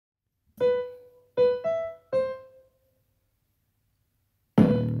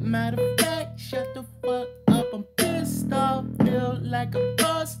Matter of fact, shut the fuck up. I'm pissed off. Feel like a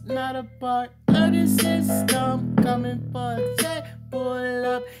boss, not a part of the system. Coming for a check, pull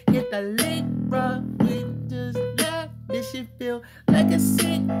up, hit the lick, bruh. We just left. This shit feel like a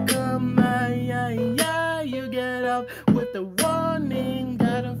sitcom. Yeah, you get up with the warning.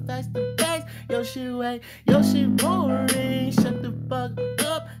 Gotta fast the pace. Yo shit wait, yo shit boring. Shut the fuck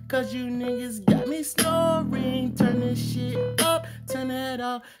up, cause you niggas got me snoring. Turn this shit up, turn it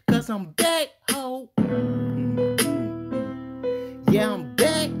off, cause I'm back, ho. Yeah, I'm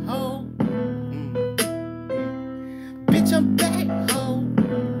back, ho. Bitch, I'm back, ho.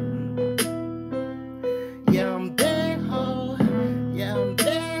 Yeah, I'm back, ho. Yeah, I'm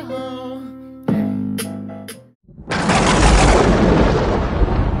back, ho.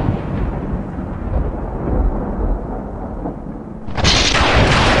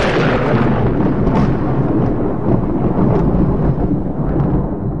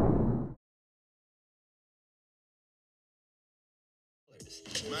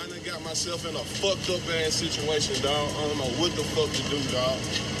 Man, I done got myself in a fucked up ass situation, dog. I don't know what the fuck to do, dog.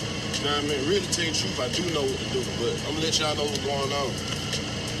 You know what I mean? Really tell you the truth, I do know what to do, but I'm gonna let y'all know what's going on.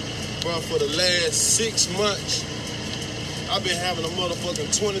 Bro, for the last 6 months, I've been having a motherfucking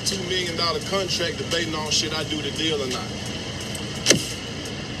 $22 million contract debating on shit I do the deal or not.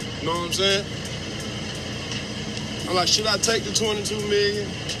 You know what I'm saying? I'm like, should I take the $22 million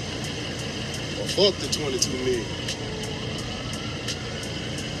or fuck the $22 million?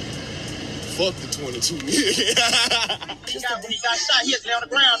 Fuck the $22 million. When he got shot, he had to lay on the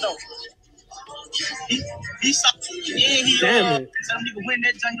ground though. He saw he Damn it. some nigga win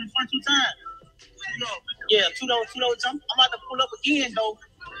that jump in front 2 times. Yeah, two those jump. I'm about to pull up again though,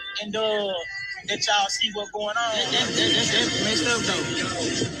 and let y'all see what's going on. That's messed up though.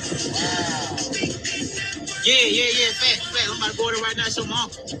 Wow. Yeah. Fact. I'm about to go there right now. So my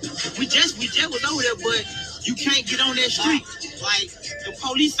uncle. We just was over there, but you can't get on that street. Like the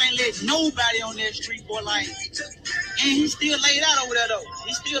police ain't let nobody on that street, boy. Like, and he still laid out over there though.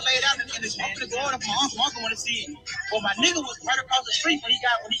 He still laid out in this. I'm gonna go over for my uncle want to see it. But my nigga was right across the street when he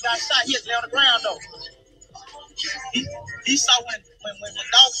got shot. He had to lay on the ground though. He saw when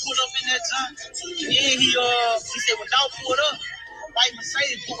dog pulled up in that junk. Yeah, he said when dog pulled up, white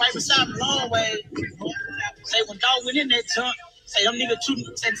Mercedes put right beside him long way. Say when dog went in that junk, say them nigga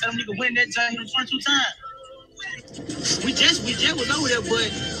win that junk in front 2 times. We just was over there, but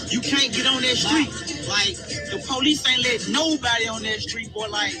you can't get on that street. Like the police ain't let nobody on that street, boy.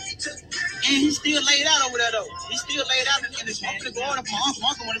 Like, and he still laid out over there though. He still laid out in this. I'm gonna go over for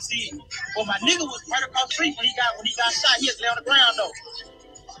my uncle want to see it. But my nigga was right across the street when he got shot. He had to lay on the ground though.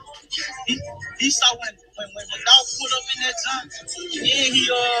 He saw when dog pulled up in that junk. Yeah, he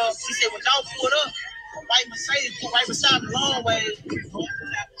said when dog pulled up, white Mercedes put right beside him long way.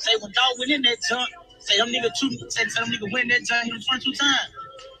 Say when dog went in that junk. Say them nigga win that jump in front 2 times.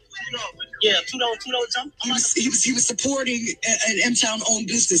 Yeah, two those jump. He was supporting an M-Town-owned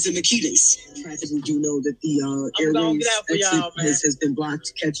business in Maquitas. Tragically, do know that the airways exit has been blocked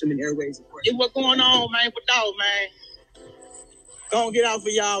to catch them in airways. Hey, what's going on, man? With dog, man? Gonna get out for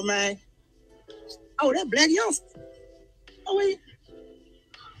y'all, man. Oh, that black youngster. Oh wait.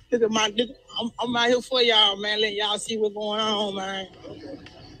 Look at my nigga. I'm out here for y'all, man. Let y'all see what's going on, man.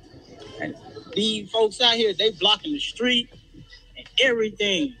 And these folks out here, they blocking the street and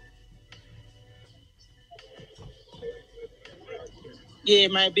everything. Yeah,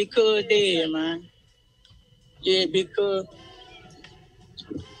 man, because dead, man. Yeah, because.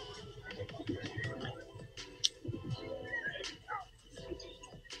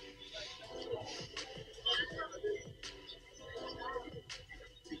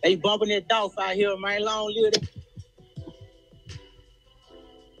 They bumping that Dolph out here, man. Long live it.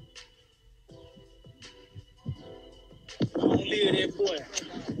 Long live that boy.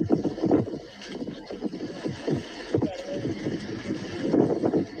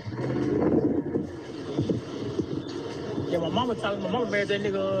 Yeah, my mama married that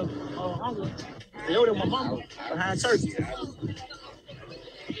nigga uncle. They over there with my mama behind church. Yeah,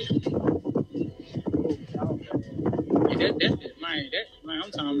 that's man,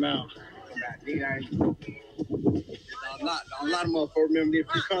 I'm talking about. A lot of motherfuckers remember this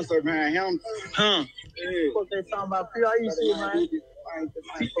free concert behind him. Huh? Yeah. What they talking about? PRE, man.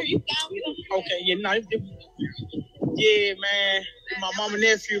 Okay, yeah, no, yeah, man. My mama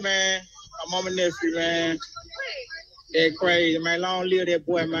nephew, man. That crazy, man. Long live that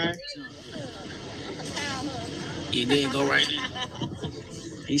boy, man. He didn't go right now.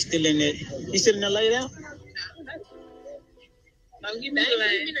 He's still in there laid out? No, he put him in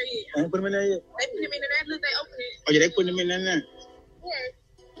there yet. They put him in there yet? They put him in there. Look, they opened it. Oh, yeah, they put him in there now. Yeah.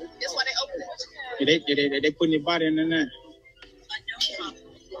 They putting your body in there.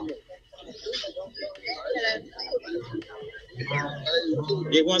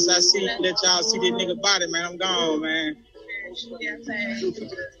 Yeah, once I see, let y'all see this nigga body, man, I'm gone, man.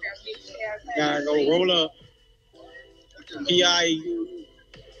 Gotta go roll up. P.I.E.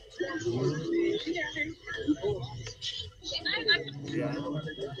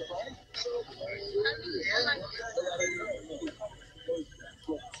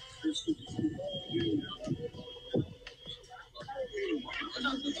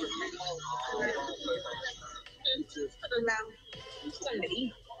 Something to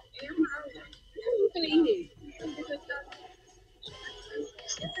eat. You can eat it.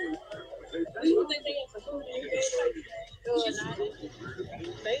 You think they have some food in here?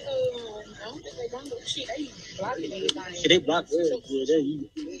 They I don't think they want no shit. They blocking everything. Yeah, they block it. Yeah, they eat.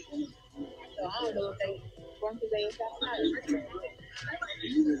 So I don't know if they want to say outside.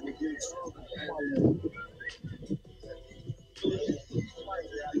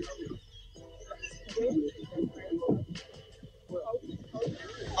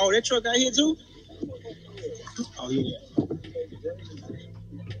 Oh, that truck out here too? Oh yeah.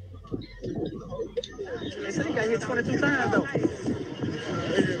 They said they got hit 22 times though.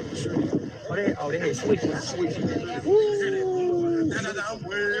 Oh, they had switches.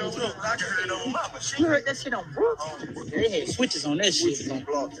 You heard that shit on Brooks? They had switches on that shit.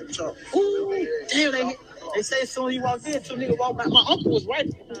 Ooh, damn, they say as soon as he walked in, two niggas walked by. My uncle was right.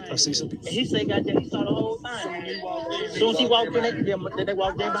 I see something. And he said, goddamn, he saw the whole time. As soon as he walked in, they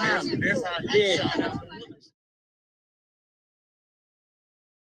walked in behind him. Yeah.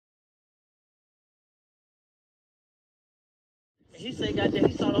 He said, goddamn,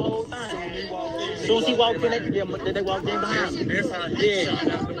 he saw the whole time. As soon as he walked in, they walked in behind him. Yeah.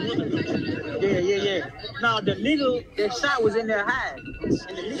 Now, the nigga that shot was in there hiding. As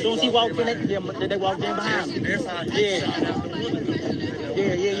soon as he walked in, they walked in behind him. Yeah.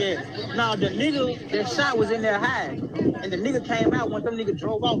 Now, the nigga that shot was in there hiding. And the nigga came out when them niggas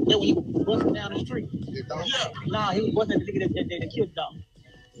drove off. Then when he was busting down the street. Nah, he was busting the nigga that killed the dog.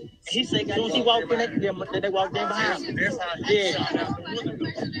 He said, as soon as he walked in, they walked in behind him. Yeah.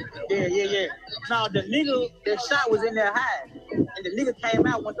 Now, the nigga that shot was in there hiding. And the nigga came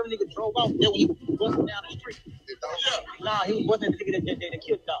out when them niggas drove off. Then when he was busting down the street. Nah, he was busting the nigga that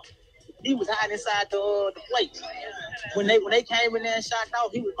killed the dog. He was hiding inside the place. When they came in there and shot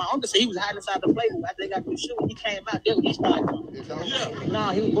out, my uncle said he was hiding inside the place. After they got through shooting, he came out. Then he started.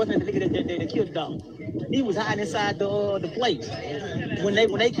 Nah, he was busting the nigga that killed the dog. He was hiding inside the place. When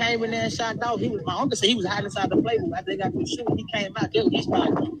they came in there and shot out, my uncle said he was hiding inside the place. After they got through shooting, he came out. Then he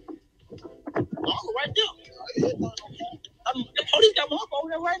started. My uncle right there. The police got my uncle over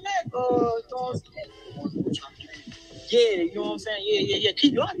there right now. Yeah, you know what I'm saying? Yeah.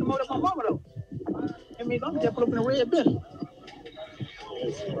 Keep you out the motor, my mama though. I mean, I'm just put up in a red bill.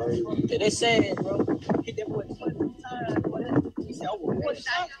 Yeah, they said, bro, hit that boy 22 times. He said over 40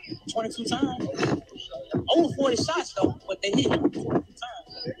 shots, 22 times. Over 40 shots though, but they hit him 22 times.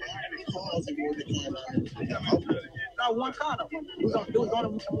 Not one car though. It was on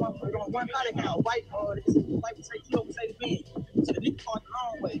one car that got a white Mercedes Benz. So the nigga parked the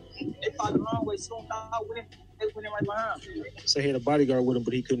long way. They parked the long way, soon out with him. They went in right behind him. So he had a bodyguard with him,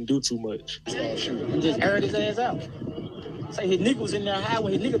 but he couldn't do too much. He just aired his ass out. Say his nigga was in there high.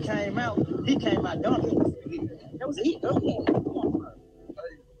 When his nigga came out, he came out done. That was a heat. Come on, bro.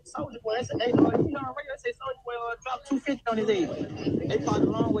 Soldier boy, they said, hey, you know, on radio, they say Soldier boy dropped 250 on his head. They parked the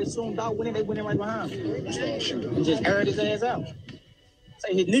long way, soon out with him. They went in right behind him. He just aired his ass out.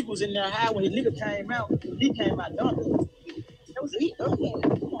 Say his nigga was in there high. When his nigga came out, he came out done. That was a heat. Come on,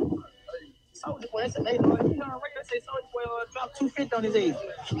 bro. Soldier boy, they said, hey, you know, on radio, they say Soldier boy dropped 250 on his head.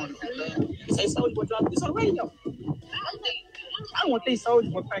 They say Soldier boy dropped this on radio. I don't want these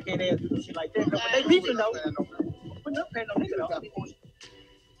soldiers with crack ass and shit like that, but they beefing though. Putting up paying no nigga though.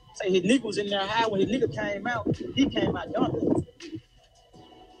 Say his nigga was in there high. When his nigga came out, he came out done.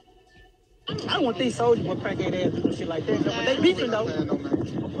 I don't want these soldiers with crack ass and shit like that, but they beefing though.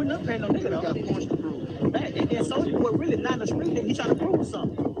 Putting up paying no nigga though. Back then, soldier boy really not in the street. He trying to prove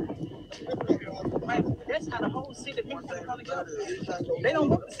something. Right? That's how the whole city Memphis come together. They don't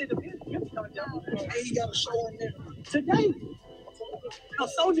want the city Memphis come together. Hey, he got a show in there today. No,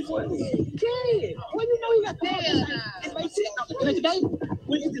 Soldier Boy. Yeah. Well, you know he got it's like today.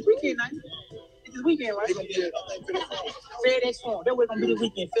 When it's this weekend night. It's this weekend, right? FedEx form. That was gonna be this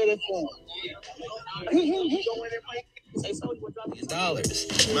weekend. FedEx form. He go in there, say Soldier Boy drop his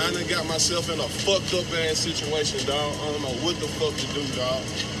 $. Man, I got myself in a fucked up ass situation, dog. I don't know what the fuck to do, dog.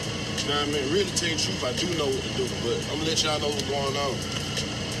 You know what I mean? Really tell you the truth, I do know what to do, but I'm gonna let y'all know what's going on.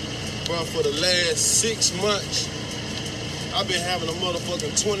 Bro, for the last 6 months, I've been having a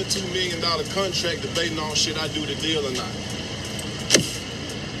motherfucking $22 million contract debating on shit I do the deal or not.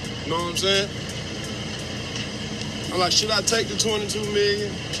 You know what I'm saying? I'm like, should I take the 22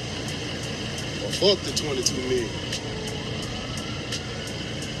 million? Or fuck the 22 million?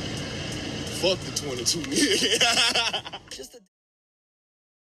 Fuck the 22 million.